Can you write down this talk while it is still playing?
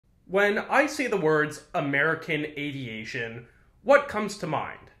When I say the words American aviation, what comes to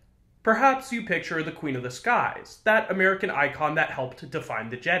mind? Perhaps you picture the Queen of the Skies, that American icon that helped define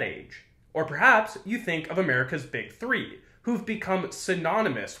the jet age. Or perhaps you think of America's Big Three, who've become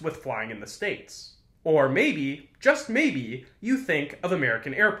synonymous with flying in the States. Or maybe, just maybe, you think of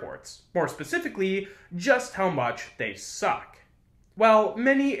American airports, more specifically, just how much they suck. While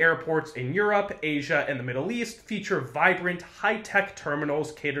many airports in Europe, Asia, and the Middle East feature vibrant, high-tech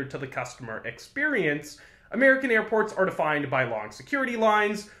terminals catered to the customer experience, American airports are defined by long security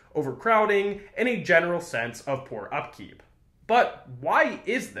lines, overcrowding, and a general sense of poor upkeep. But why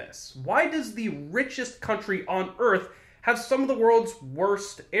is this? Why does the richest country on Earth have some of the world's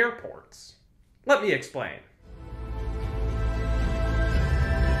worst airports? Let me explain.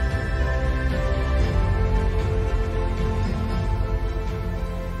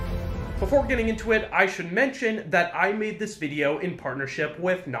 Before getting into it, I should mention that I made this video in partnership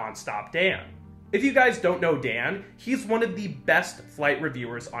with Nonstop Dan. If you guys don't know Dan, he's one of the best flight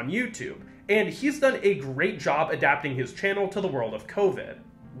reviewers on YouTube, and he's done a great job adapting his channel to the world of COVID.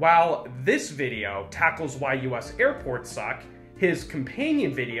 While this video tackles why US airports suck, his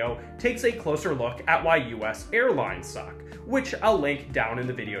companion video takes a closer look at why US airlines suck, which I'll link down in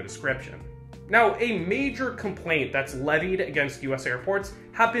the video description. Now, a major complaint that's levied against US airports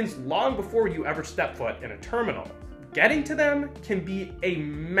happens long before you ever step foot in a terminal. Getting to them can be a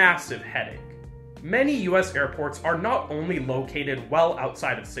massive headache. Many US airports are not only located well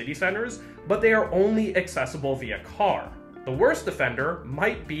outside of city centers, but they are only accessible via car. The worst offender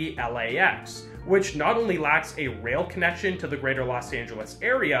might be LAX, which not only lacks a rail connection to the greater Los Angeles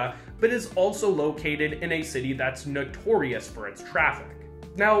area, but is also located in a city that's notorious for its traffic.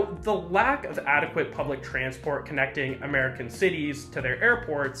 Now, the lack of adequate public transport connecting American cities to their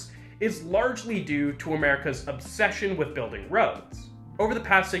airports is largely due to America's obsession with building roads. Over the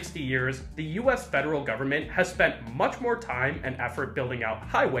past 60 years, the US federal government has spent much more time and effort building out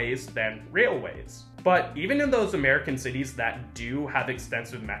highways than railways. But even in those American cities that do have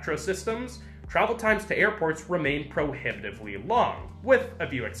extensive metro systems, travel times to airports remain prohibitively long, with a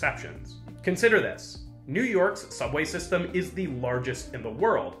few exceptions. Consider this. New York's subway system is the largest in the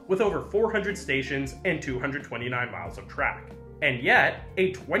world, with over 400 stations and 229 miles of track. And yet,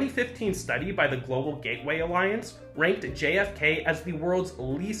 a 2015 study by the Global Gateway Alliance ranked JFK as the world's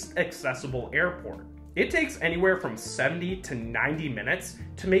least accessible airport. It takes anywhere from 70 to 90 minutes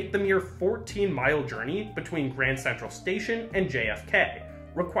to make the mere 14-mile journey between Grand Central Station and JFK,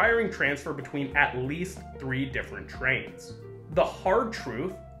 requiring transfer between at least 3 different trains. The hard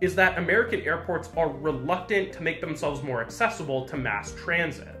truth is that American airports are reluctant to make themselves more accessible to mass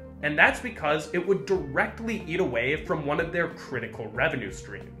transit. And that's because it would directly eat away from one of their critical revenue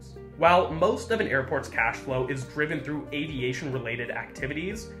streams. While most of an airport's cash flow is driven through aviation-related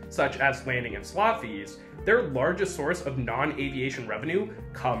activities, such as landing and slot fees, their largest source of non-aviation revenue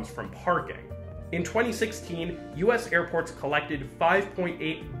comes from parking. In 2016, US airports collected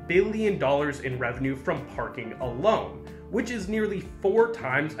 $5.8 billion in revenue from parking alone, which is nearly 4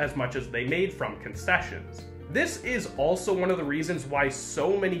 times as much as they made from concessions. This is also one of the reasons why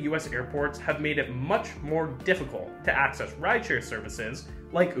so many US airports have made it much more difficult to access rideshare services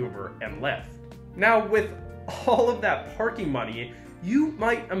like Uber and Lyft. Now, with all of that parking money, you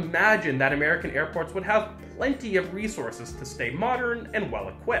might imagine that American airports would have plenty of resources to stay modern and well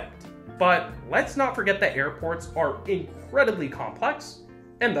equipped. But let's not forget that airports are incredibly complex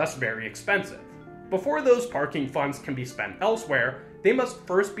and thus very expensive. Before those parking funds can be spent elsewhere, they must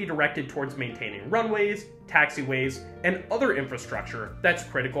first be directed towards maintaining runways, taxiways, and other infrastructure that's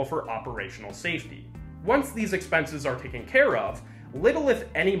critical for operational safety. Once these expenses are taken care of, little if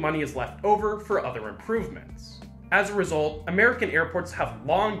any money is left over for other improvements. As a result, American airports have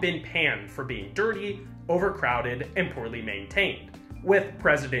long been panned for being dirty, overcrowded, and poorly maintained, with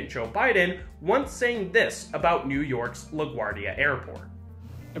President Joe Biden once saying this about New York's LaGuardia Airport.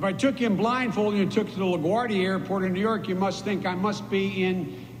 If I took you in blindfold and you took to the LaGuardia Airport in New York, you must think I must be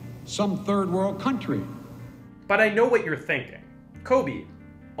in some third world country. But I know what you're thinking. Kobe,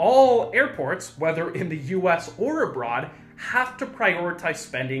 all airports, whether in the US or abroad, have to prioritize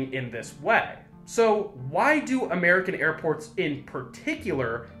spending in this way. So why do American airports in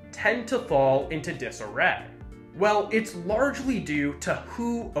particular tend to fall into disarray? Well, it's largely due to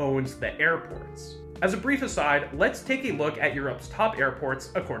who owns the airports. As a brief aside, let's take a look at Europe's top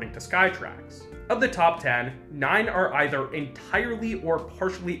airports according to Skytrax. Of the top 10, 9 are either entirely or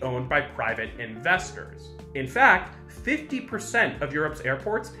partially owned by private investors. In fact, 50% of Europe's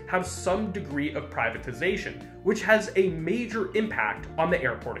airports have some degree of privatization, which has a major impact on the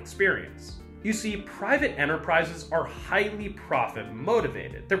airport experience. You see, private enterprises are highly profit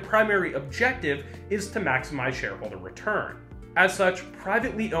motivated. Their primary objective is to maximize shareholder return. As such,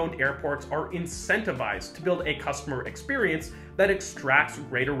 privately owned airports are incentivized to build a customer experience that extracts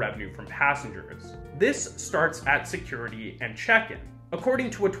greater revenue from passengers. This starts at security and check-in.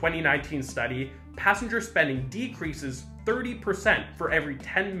 According to a 2019 study, passenger spending decreases 30% for every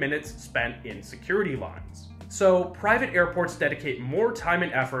 10 minutes spent in security lines. So, private airports dedicate more time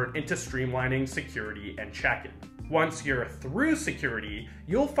and effort into streamlining security and check-in. Once you're through security,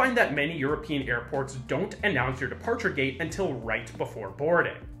 you'll find that many European airports don't announce your departure gate until right before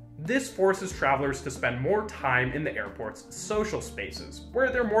boarding. This forces travelers to spend more time in the airport's social spaces, where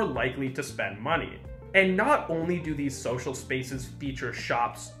they're more likely to spend money. And not only do these social spaces feature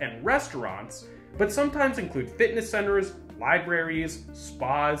shops and restaurants, but sometimes include fitness centers, libraries,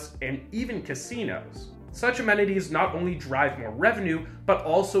 spas, and even casinos. Such amenities not only drive more revenue, but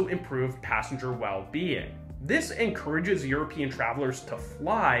also improve passenger well-being. This encourages European travelers to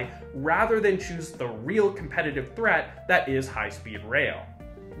fly rather than choose the real competitive threat that is high-speed rail.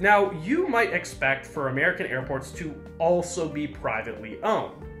 Now, you might expect for American airports to also be privately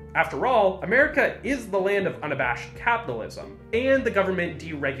owned. After all, America is the land of unabashed capitalism, and the government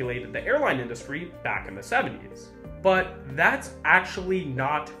deregulated the airline industry back in the 70s. But that's actually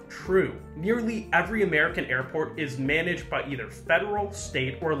not true. Nearly every American airport is managed by either federal,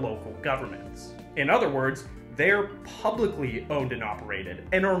 state, or local governments. In other words, they're publicly owned and operated,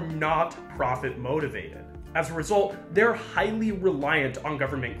 and are not profit motivated. As a result, they're highly reliant on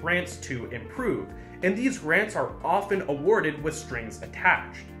government grants to improve, and these grants are often awarded with strings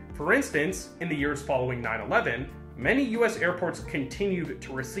attached. For instance, in the years following 9/11, many US airports continued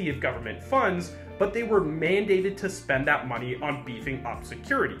to receive government funds, but they were mandated to spend that money on beefing up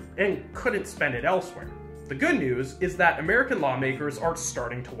security, and couldn't spend it elsewhere. The good news is that American lawmakers are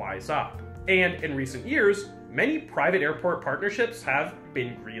starting to wise up, and in recent years, many private airport partnerships have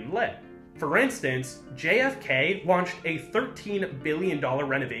been greenlit. For instance, JFK launched a $13 billion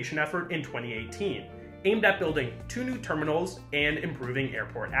renovation effort in 2018, aimed at building 2 new terminals and improving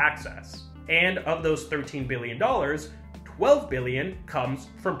airport access. And of those $13 billion, $12 billion comes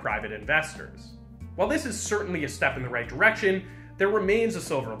from private investors. While this is certainly a step in the right direction, there remains a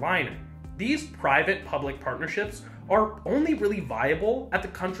silver lining. These private-public partnerships are only really viable at the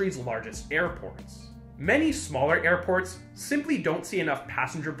country's largest airports. Many smaller airports simply don't see enough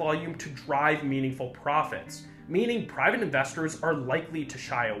passenger volume to drive meaningful profits, meaning private investors are likely to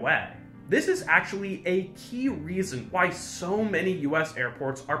shy away. This is actually a key reason why so many US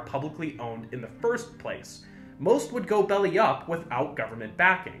airports are publicly owned in the first place. Most would go belly up without government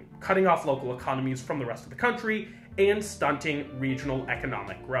backing, cutting off local economies from the rest of the country and stunting regional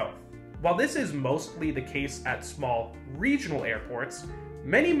economic growth. While this is mostly the case at small regional airports,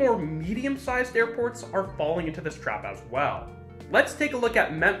 many more medium-sized airports are falling into this trap as well. Let's take a look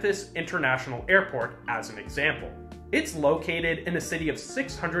at Memphis International Airport as an example. It's located in a city of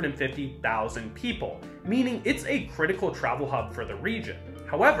 650,000 people, meaning it's a critical travel hub for the region.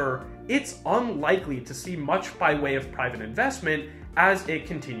 However, it's unlikely to see much by way of private investment as it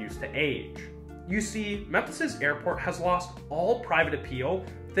continues to age. You see, Memphis's airport has lost all private appeal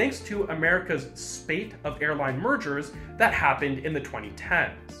thanks to America's spate of airline mergers that happened in the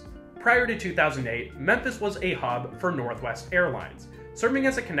 2010s. Prior to 2008, Memphis was a hub for Northwest Airlines, serving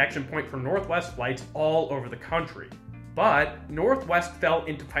as a connection point for Northwest flights all over the country. But Northwest fell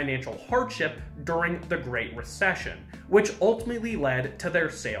into financial hardship during the Great Recession, which ultimately led to their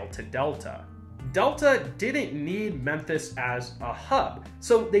sale to Delta. Delta didn't need Memphis as a hub,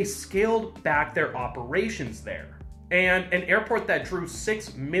 so they scaled back their operations there. And an airport that drew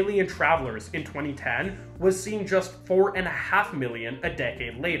 6 million travelers in 2010 was seeing just 4.5 million a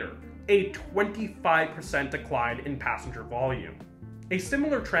decade later, a 25% decline in passenger volume. A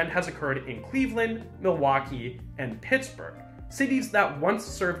similar trend has occurred in Cleveland, Milwaukee, and Pittsburgh, cities that once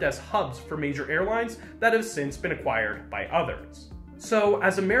served as hubs for major airlines that have since been acquired by others. So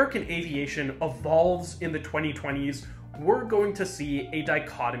as American aviation evolves in the 2020s, we're going to see a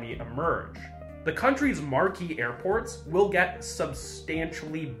dichotomy emerge. The country's marquee airports will get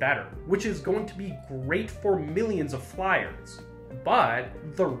substantially better, which is going to be great for millions of flyers. But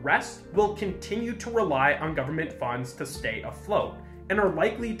the rest will continue to rely on government funds to stay afloat, and are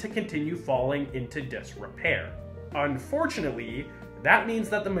likely to continue falling into disrepair. Unfortunately, that means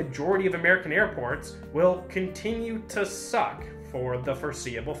that the majority of American airports will continue to suck for the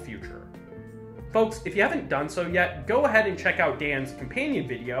foreseeable future. Folks, if you haven't done so yet, go ahead and check out Dan's companion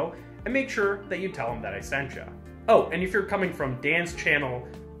video and make sure that you tell him that I sent you. Oh, and if you're coming from Dan's channel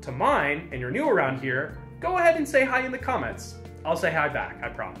to mine and you're new around here, go ahead and say hi in the comments. I'll say hi back, I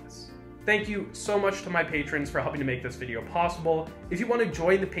promise. Thank you so much to my patrons for helping to make this video possible. If you want to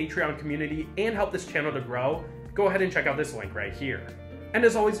join the Patreon community and help this channel to grow, go ahead and check out this link right here. And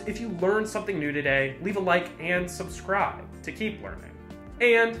as always, if you learned something new today, leave a like and subscribe to keep learning.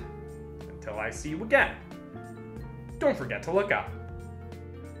 And until I see you again, don't forget to look up.